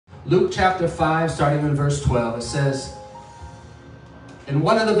Luke chapter 5, starting in verse 12, it says, "In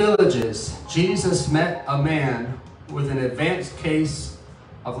one of the villages, Jesus met a man with an advanced case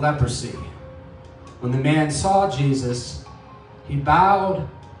of leprosy. When the man saw Jesus, he bowed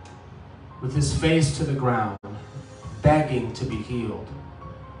with his face to the ground, begging to be healed."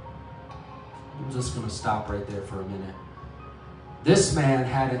 I'm just going to stop right there for a minute. This man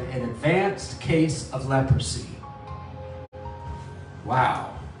had an advanced case of leprosy. Wow.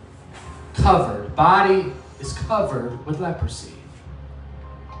 Covered. Body is covered with leprosy.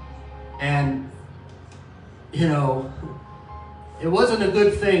 And, you know, it wasn't a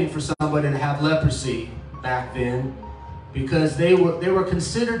good thing for somebody to have leprosy back then, because they were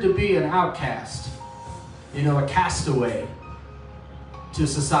considered to be an outcast, you know, a castaway to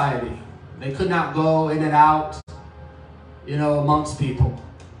society. They could not go in and out, you know, amongst people,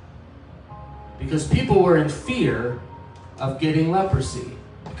 because people were in fear of getting leprosy,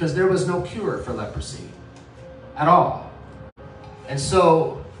 because there was no cure for leprosy at all. And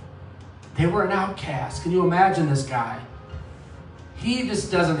so they were an outcast. Can you imagine this guy? He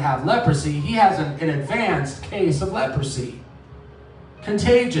just doesn't have leprosy. He has an advanced case of leprosy.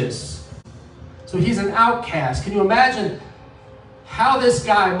 Contagious. So he's an outcast. Can you imagine how this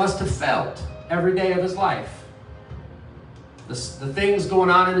guy must have felt every day of his life? The things going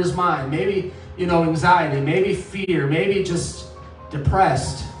on in his mind. Maybe, you know, anxiety, maybe fear, maybe just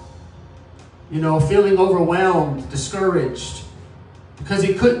depressed. You know, feeling overwhelmed, discouraged, because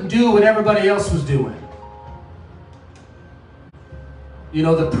he couldn't do what everybody else was doing. You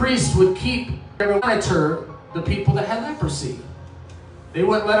know, the priest would monitor the people that had leprosy. They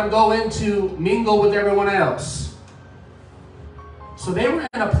wouldn't let them go in to mingle with everyone else. So they were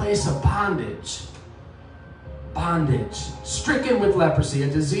in a place of bondage. Bondage. Stricken with leprosy, a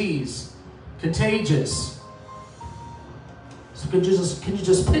disease. Contagious. So can you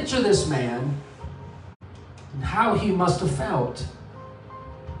just picture this man and how he must have felt?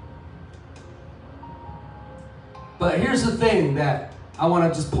 But here's the thing that I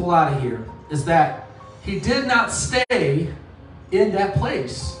want to just pull out of here, is that he did not stay in that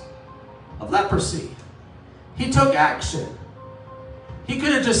place of leprosy. He took action. He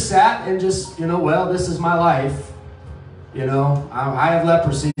could have just sat and just, you know, well, this is my life. You know, I have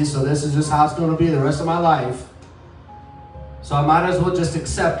leprosy, so this is just how it's going to be the rest of my life. So I might as well just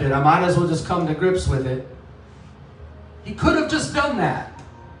accept it. I might as well just come to grips with it. He could have just done that.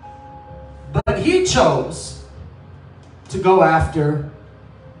 But he chose to go after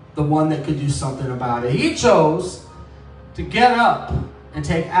the one that could do something about it. He chose to get up and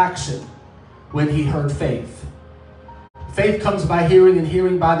take action when he heard faith. Faith comes by hearing, and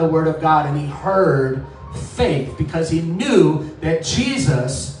hearing by the word of God. And he heard faith because he knew that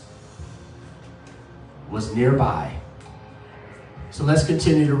Jesus was nearby. So let's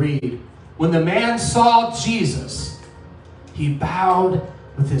continue to read. When the man saw Jesus, he bowed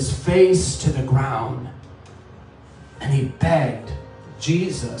with his face to the ground, and he begged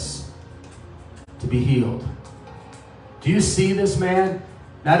Jesus to be healed. Do you see this man?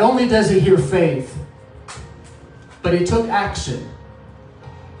 Not only does he hear faith, but he took action.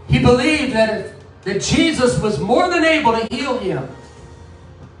 He believed that Jesus was more than able to heal him.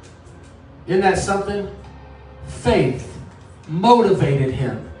 Isn't that something? Faith motivated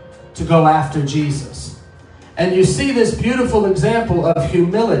him to go after Jesus. And you see this beautiful example of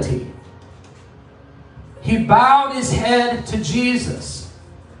humility. He bowed his head to Jesus.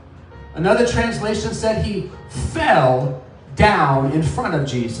 Another translation said he fell down in front of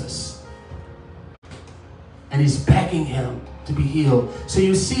Jesus. And he's begging him to be healed. So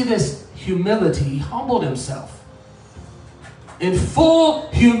you see this humility. He humbled himself in full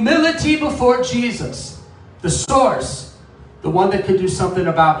humility before Jesus, the source, the one that could do something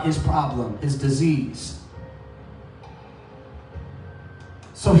about his problem, his disease.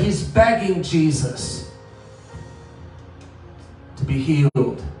 So he's begging Jesus to be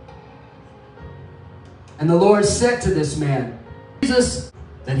healed. And the Lord said to this man, Jesus,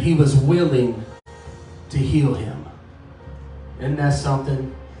 that he was willing to heal him. Isn't that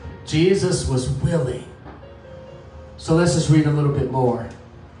something? Jesus was willing. So let's just read a little bit more.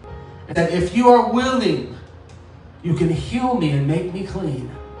 That if you are willing, you can heal me and make me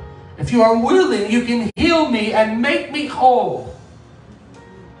clean. If you are willing, you can heal me and make me whole.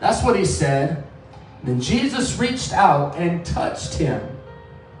 That's what he said. And then Jesus reached out and touched him.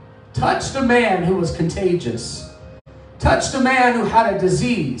 Touched a man who was contagious. Touched a man who had a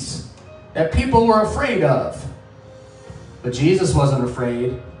disease that people were afraid of. But Jesus wasn't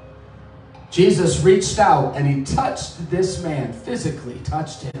afraid. Jesus reached out and he touched this man, physically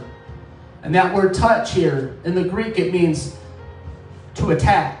touched him. And that word touch here, in the Greek, it means to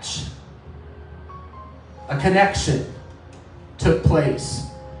attach. A connection took place.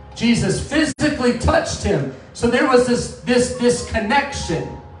 Jesus physically touched him. So there was this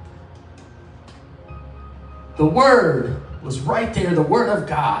connection. The Word was right there. The Word of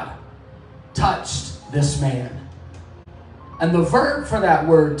God touched this man. And the verb for that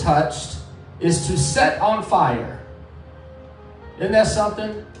word touched is to set on fire. Isn't that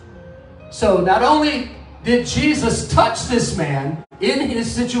something? So not only did Jesus touch this man in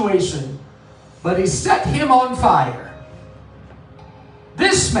his situation, but he set him on fire.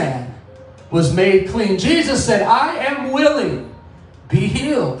 This man was made clean. Jesus said, I am willing, be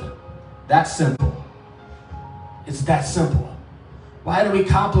healed. That's simple. It's that simple. Why do we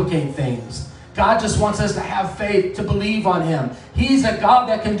complicate things? God just wants us to have faith, to believe on him. He's a God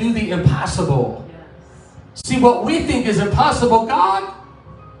that can do the impossible. Yes. See, what we think is impossible, God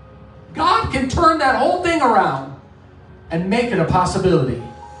can turn that whole thing around and make it a possibility.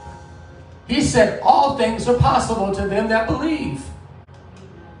 He said, all things are possible to them that believe.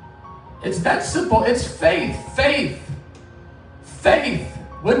 It's that simple. It's faith, faith, faith.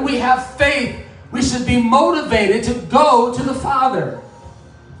 When we have faith, we should be motivated to go to the Father,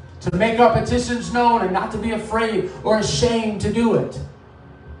 to make our petitions known and not to be afraid or ashamed to do it.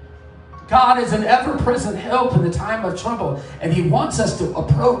 God is an ever-present help in the time of trouble, and he wants us to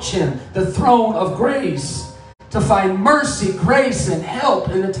approach him, the throne of grace, to find mercy, grace, and help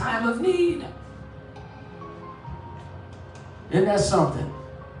in the time of need. Isn't that something?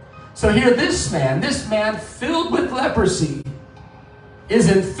 So here this man filled with leprosy, is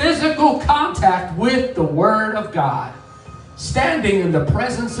in physical contact with the Word of God, standing in the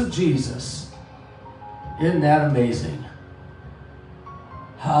presence of Jesus. Isn't that amazing?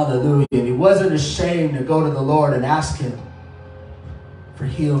 Hallelujah. And he wasn't ashamed to go to the Lord and ask him for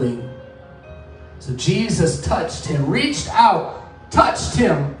healing. So Jesus touched him, reached out, touched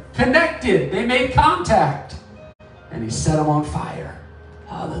him, connected. They made contact. And he set him on fire.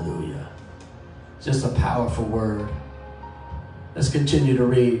 Hallelujah. Just a powerful word. Let's continue to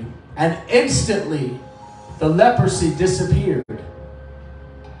read. And instantly, the leprosy disappeared.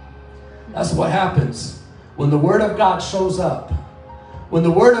 That's what happens when the Word of God shows up. When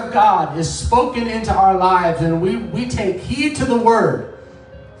the Word of God is spoken into our lives and we take heed to the Word,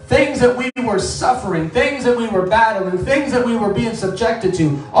 things that we were suffering, things that we were battling, things that we were being subjected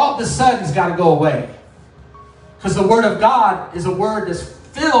to, all of a sudden has got to go away. Because the Word of God is a word that's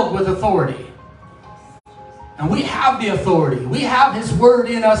filled with authority. And we have the authority. We have his Word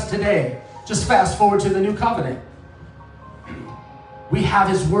in us today. Just fast forward to the new covenant. We have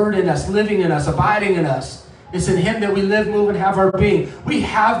his Word in us, living in us, abiding in us. It's in him that we live, move, and have our being. We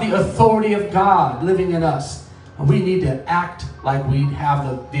have the authority of God living in us. And we need to act like we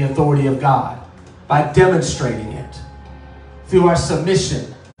have the authority of God by demonstrating it through our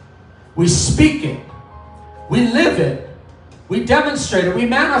submission. We speak it. We live it. We demonstrate it. We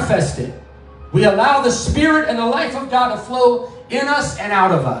manifest it. We allow the Spirit and the life of God to flow in us and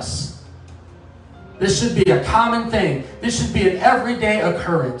out of us. This should be a common thing. This should be an everyday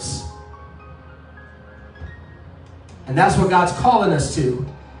occurrence. And that's what God's calling us to.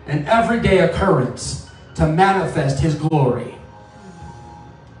 An everyday occurrence to manifest his glory.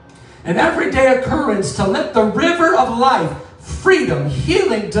 An everyday occurrence to let the river of life, freedom,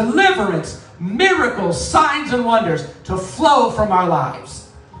 healing, deliverance, miracles, signs, and wonders to flow from our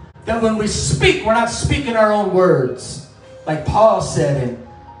lives. That when we speak, we're not speaking our own words. Like Paul said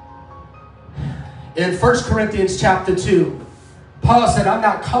in 1 Corinthians chapter 2. Paul said, I'm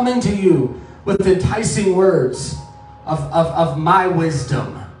not coming to you with enticing words of my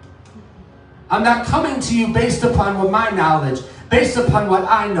wisdom. I'm not coming to you based upon my knowledge, based upon what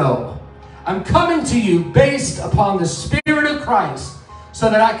I know. I'm coming to you based upon the Spirit of Christ so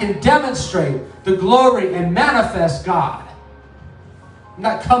that I can demonstrate the glory and manifest God. I'm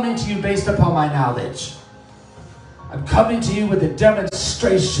not coming to you based upon my knowledge. I'm coming to you with a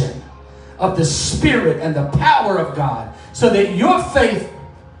demonstration of the Spirit and the power of God so that your faith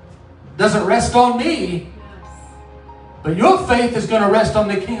doesn't rest on me, but your faith is going to rest on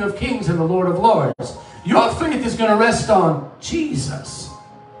the King of Kings and the Lord of Lords. Your faith is going to rest on Jesus.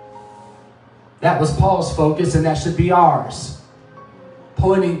 That was Paul's focus, and that should be ours.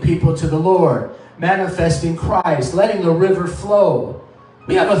 Pointing people to the Lord, manifesting Christ, letting the river flow.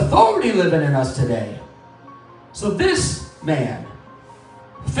 We have authority living in us today. So this man,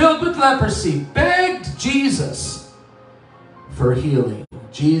 filled with leprosy, begged Jesus for healing.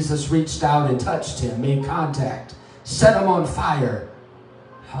 Jesus reached out and touched him, made contact, set him on fire.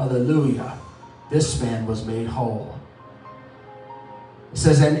 Hallelujah. This man was made whole. It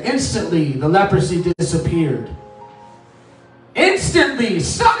says, and instantly the leprosy disappeared. Instantly,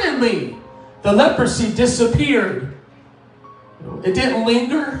 suddenly, the leprosy disappeared. It didn't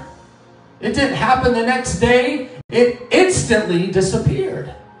linger. It didn't happen the next day. It instantly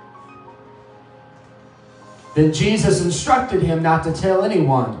disappeared. Then Jesus instructed him not to tell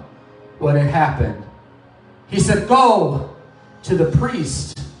anyone what had happened. He said, go to the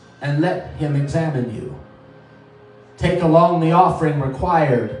priest and let him examine you. Take along the offering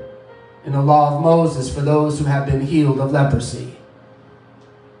required in the law of Moses for those who have been healed of leprosy.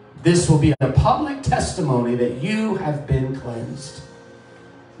 This will be a public testimony that you have been cleansed.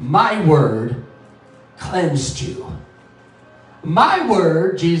 My word cleansed you. My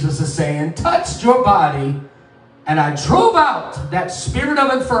word, Jesus is saying, touched your body, and I drove out that spirit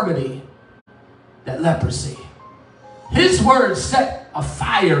of infirmity, that leprosy. His word set a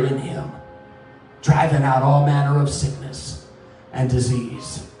fire in him, driving out all manner of sickness and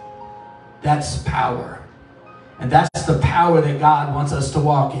disease. That's power. And that's the power that God wants us to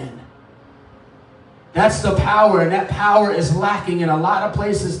walk in. That's the power, and that power is lacking in a lot of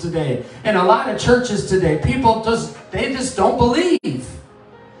places today, in a lot of churches today. People just don't believe.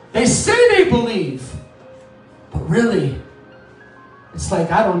 They say they believe, but really, it's like,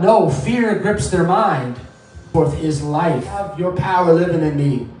 I don't know, fear grips their mind. Forth is life. Have your power living in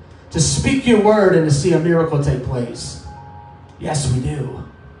me to speak your word and to see a miracle take place. Yes, we do.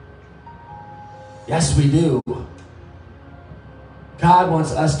 Yes, we do. God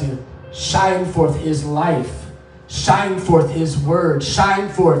wants us to shine forth his life, shine forth his word, shine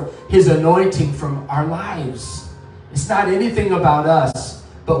forth his anointing from our lives. It's not anything about us,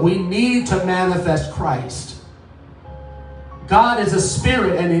 but we need to manifest Christ. God is a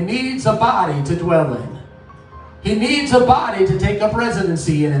spirit, and he needs a body to dwell in. He needs a body to take up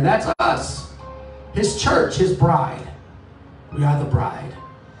residency in, and that's us, his church, his bride. We are the bride.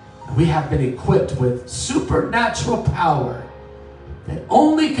 And we have been equipped with supernatural power that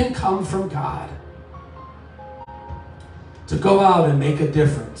only can come from God to go out and make a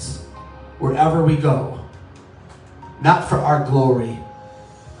difference wherever we go. Not for our glory,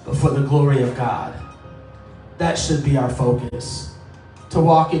 but for the glory of God. That should be our focus. To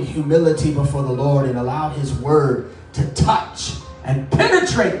walk in humility before the Lord and allow his word to touch and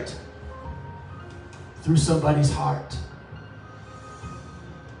penetrate through somebody's heart,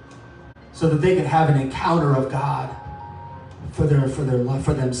 so that they can have an encounter of God for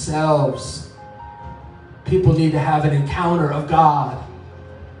themselves. People need to have an encounter of God.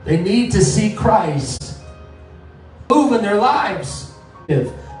 They need to see Christ move in their lives.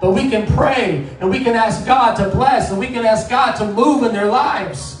 But we can pray, and we can ask God to bless, and we can ask God to move in their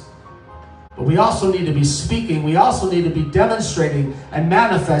lives. But we also need to be speaking. We also need to be demonstrating and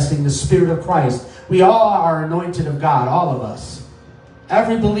manifesting the Spirit of Christ. We all are anointed of God, all of us.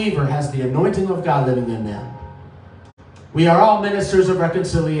 Every believer has the anointing of God living in them. We are all ministers of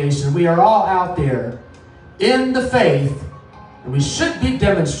reconciliation. We are all out there in the faith, and we should be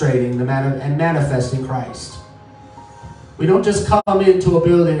demonstrating and manifesting Christ. We don't just come into a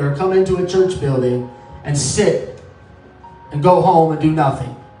building or come into a church building and sit and go home and do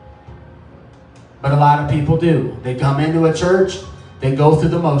nothing. But a lot of people do. They come into a church, they go through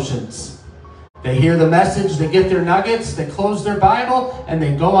the motions. They hear the message, they get their nuggets, they close their Bible, and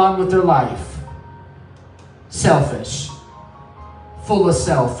they go on with their life. Selfish. Full of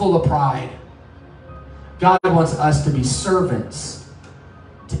self, full of pride. God wants us to be servants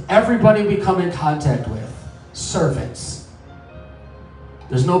to everybody we come in contact with. Servants.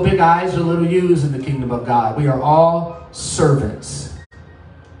 There's no big I's or little U's in the kingdom of God. We are all servants.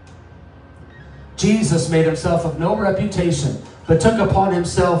 Jesus made himself of no reputation, but took upon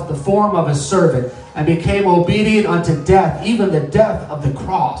himself the form of a servant and became obedient unto death, even the death of the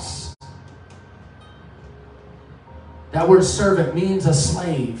cross. That word servant means a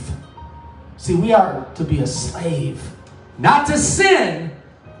slave. See, we are to be a slave, not to sin,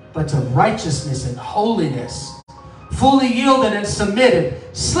 but to righteousness and holiness. Fully yielded and submitted,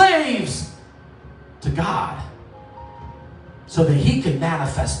 slaves to God, so that he can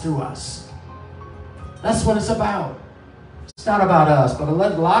manifest through us. That's what it's about. It's not about us, but a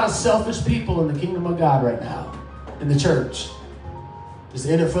lot of selfish people in the kingdom of God right now, in the church, is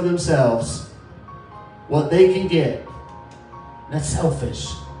in it for themselves, what they can get. That's selfish.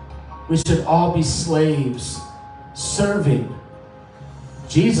 We should all be slaves, serving.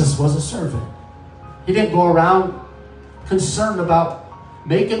 Jesus was a servant. He didn't go around concerned about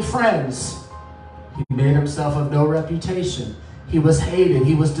making friends. He made himself of no reputation. He was hated.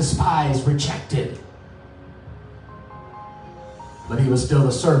 He was despised, rejected. But he was still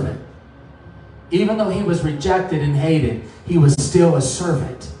a servant. Even though he was rejected and hated, he was still a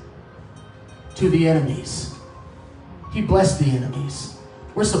servant to the enemies. He blessed the enemies.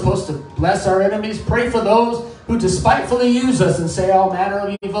 We're supposed to bless our enemies, pray for those who despitefully use us and say all manner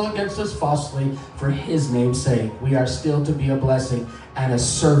of evil against us falsely for his name's sake. We are still to be a blessing and a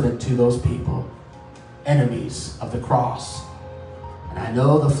servant to those people, enemies of the cross. And I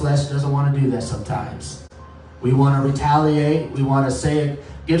know the flesh doesn't want to do that sometimes. We want to retaliate. We want to say,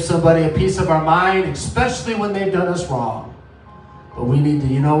 give somebody a piece of our mind, especially when they've done us wrong. But we need to,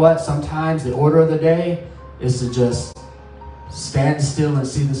 you know what? Sometimes the order of the day is to just stand still and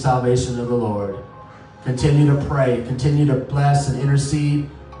see the salvation of the Lord. Continue to pray. Continue to bless and intercede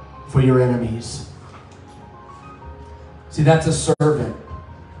for your enemies. See, that's a servant.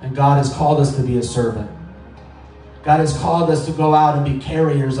 And God has called us to be a servant. God has called us to go out and be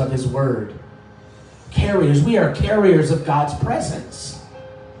carriers of his word. Carriers. We are carriers of God's presence,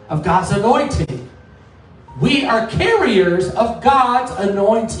 of God's anointing. We are carriers of God's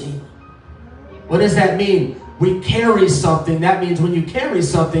anointing. What does that mean? We carry something. That means when you carry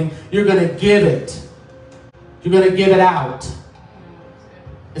something, you're going to give it. You're going to give it out.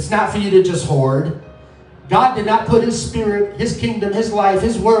 It's not for you to just hoard. God did not put his spirit, his kingdom, his life,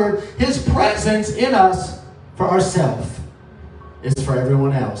 his word, his presence in us for ourselves. It's for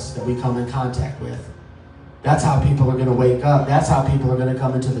everyone else that we come in contact with. That's how people are going to wake up. That's how people are going to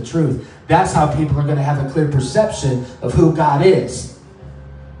come into the truth. That's how people are going to have a clear perception of who God is.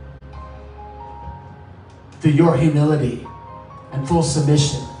 Through your humility and full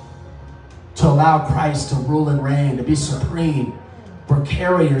submission to allow Christ to rule and reign, to be supreme. We're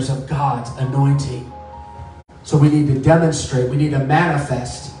carriers of God's anointing. So we need to demonstrate, we need to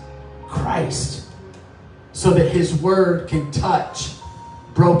manifest Christ so that his word can touch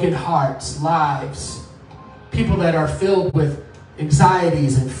broken hearts, lives, people that are filled with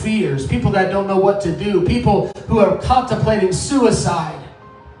anxieties and fears, people that don't know what to do, people who are contemplating suicide.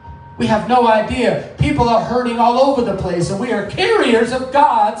 We have no idea. People are hurting all over the place, and we are carriers of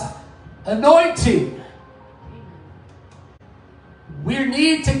God's anointing. We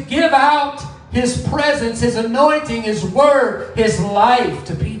need to give out his presence, his anointing, his word, his life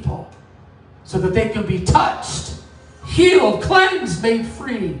to people so that they can be touched, healed, cleansed, made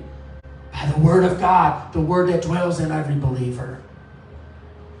free by the word of God, the word that dwells in every believer.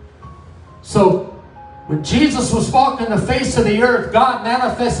 So when Jesus was walking the face of the earth, God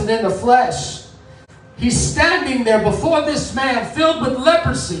manifested in the flesh. He's standing there before this man filled with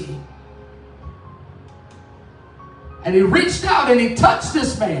leprosy. And he reached out and he touched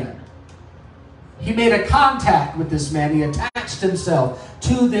this man. He made a contact with this man. He attached himself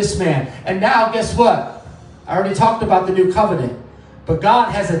to this man. And now guess what? I already talked about the new covenant. But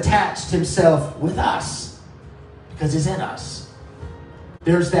God has attached himself with us because he's in us.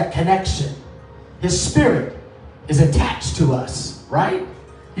 There's that connection. His spirit is attached to us, right?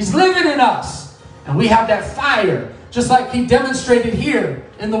 He's living in us. And we have that fire, just like he demonstrated here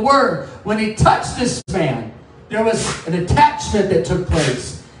in the word. When he touched this man, there was an attachment that took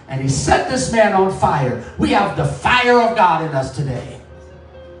place. And he set this man on fire. We have the fire of God in us today.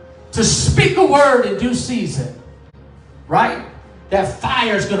 To speak a word in due season, right? That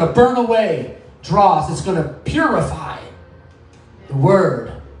fire is going to burn away dross. It's going to purify the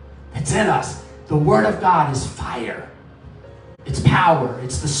word that's in us. The word of God is fire. It's power.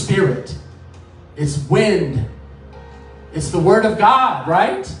 It's the spirit. It's wind. It's the word of God,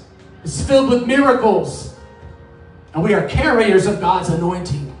 right? It's filled with miracles. And we are carriers of God's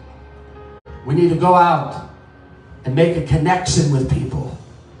anointing. We need to go out and make a connection with people.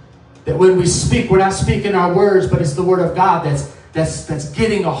 That when we speak, we're not speaking our words, but it's the word of God that's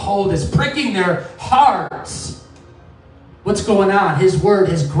getting a hold, that's pricking their hearts. What's going on? His word,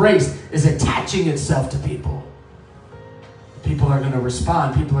 his grace is attaching itself to people. People are going to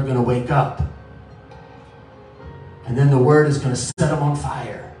respond. People are going to wake up. And then the word is going to set them on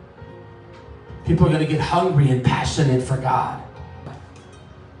fire. People are going to get hungry and passionate for God.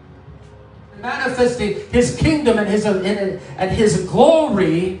 Manifesting his kingdom and his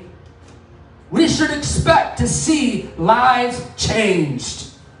glory, we should expect to see lives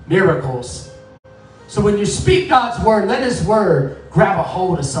changed, miracles. So when you speak God's word, let his word grab a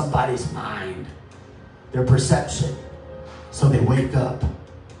hold of somebody's mind, their perception, so they wake up and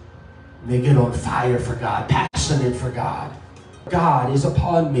they get on fire for God, passionate for God. God is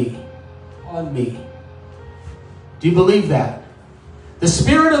upon me, on me. Do you believe that? The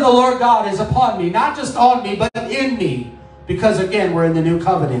Spirit of the Lord God is upon me, not just on me, but in me. Because again, we're in the new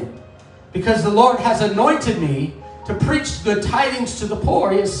covenant. Because the Lord has anointed me to preach good tidings to the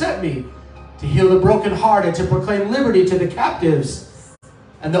poor. He has sent me to heal the brokenhearted, to proclaim liberty to the captives,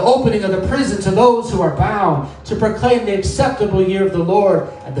 and the opening of the prison to those who are bound, to proclaim the acceptable year of the Lord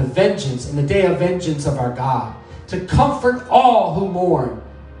and the vengeance and the day of vengeance of our God, to comfort all who mourn.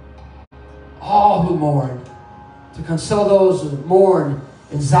 All who mourn. To console those who mourn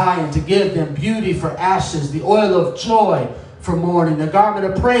in Zion, to give them beauty for ashes, the oil of joy for mourning, the garment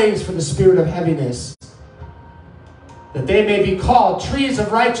of praise for the spirit of heaviness, that they may be called trees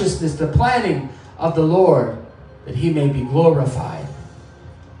of righteousness, the planting of the Lord, that he may be glorified.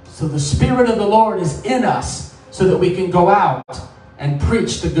 So the Spirit of the Lord is in us so that we can go out and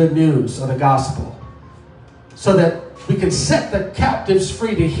preach the good news of the gospel, so that we can set the captives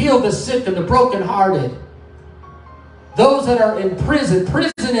free, to heal the sick and the brokenhearted, those that are in prison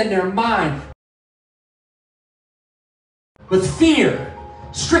in their mind, with fear,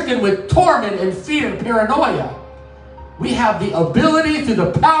 stricken with torment and fear, paranoia. We have the ability through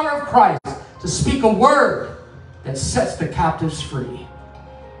the power of Christ to speak a word that sets the captives free.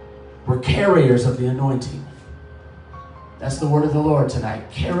 We're carriers of the anointing. That's the word of the Lord tonight.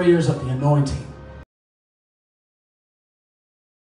 Carriers of the anointing.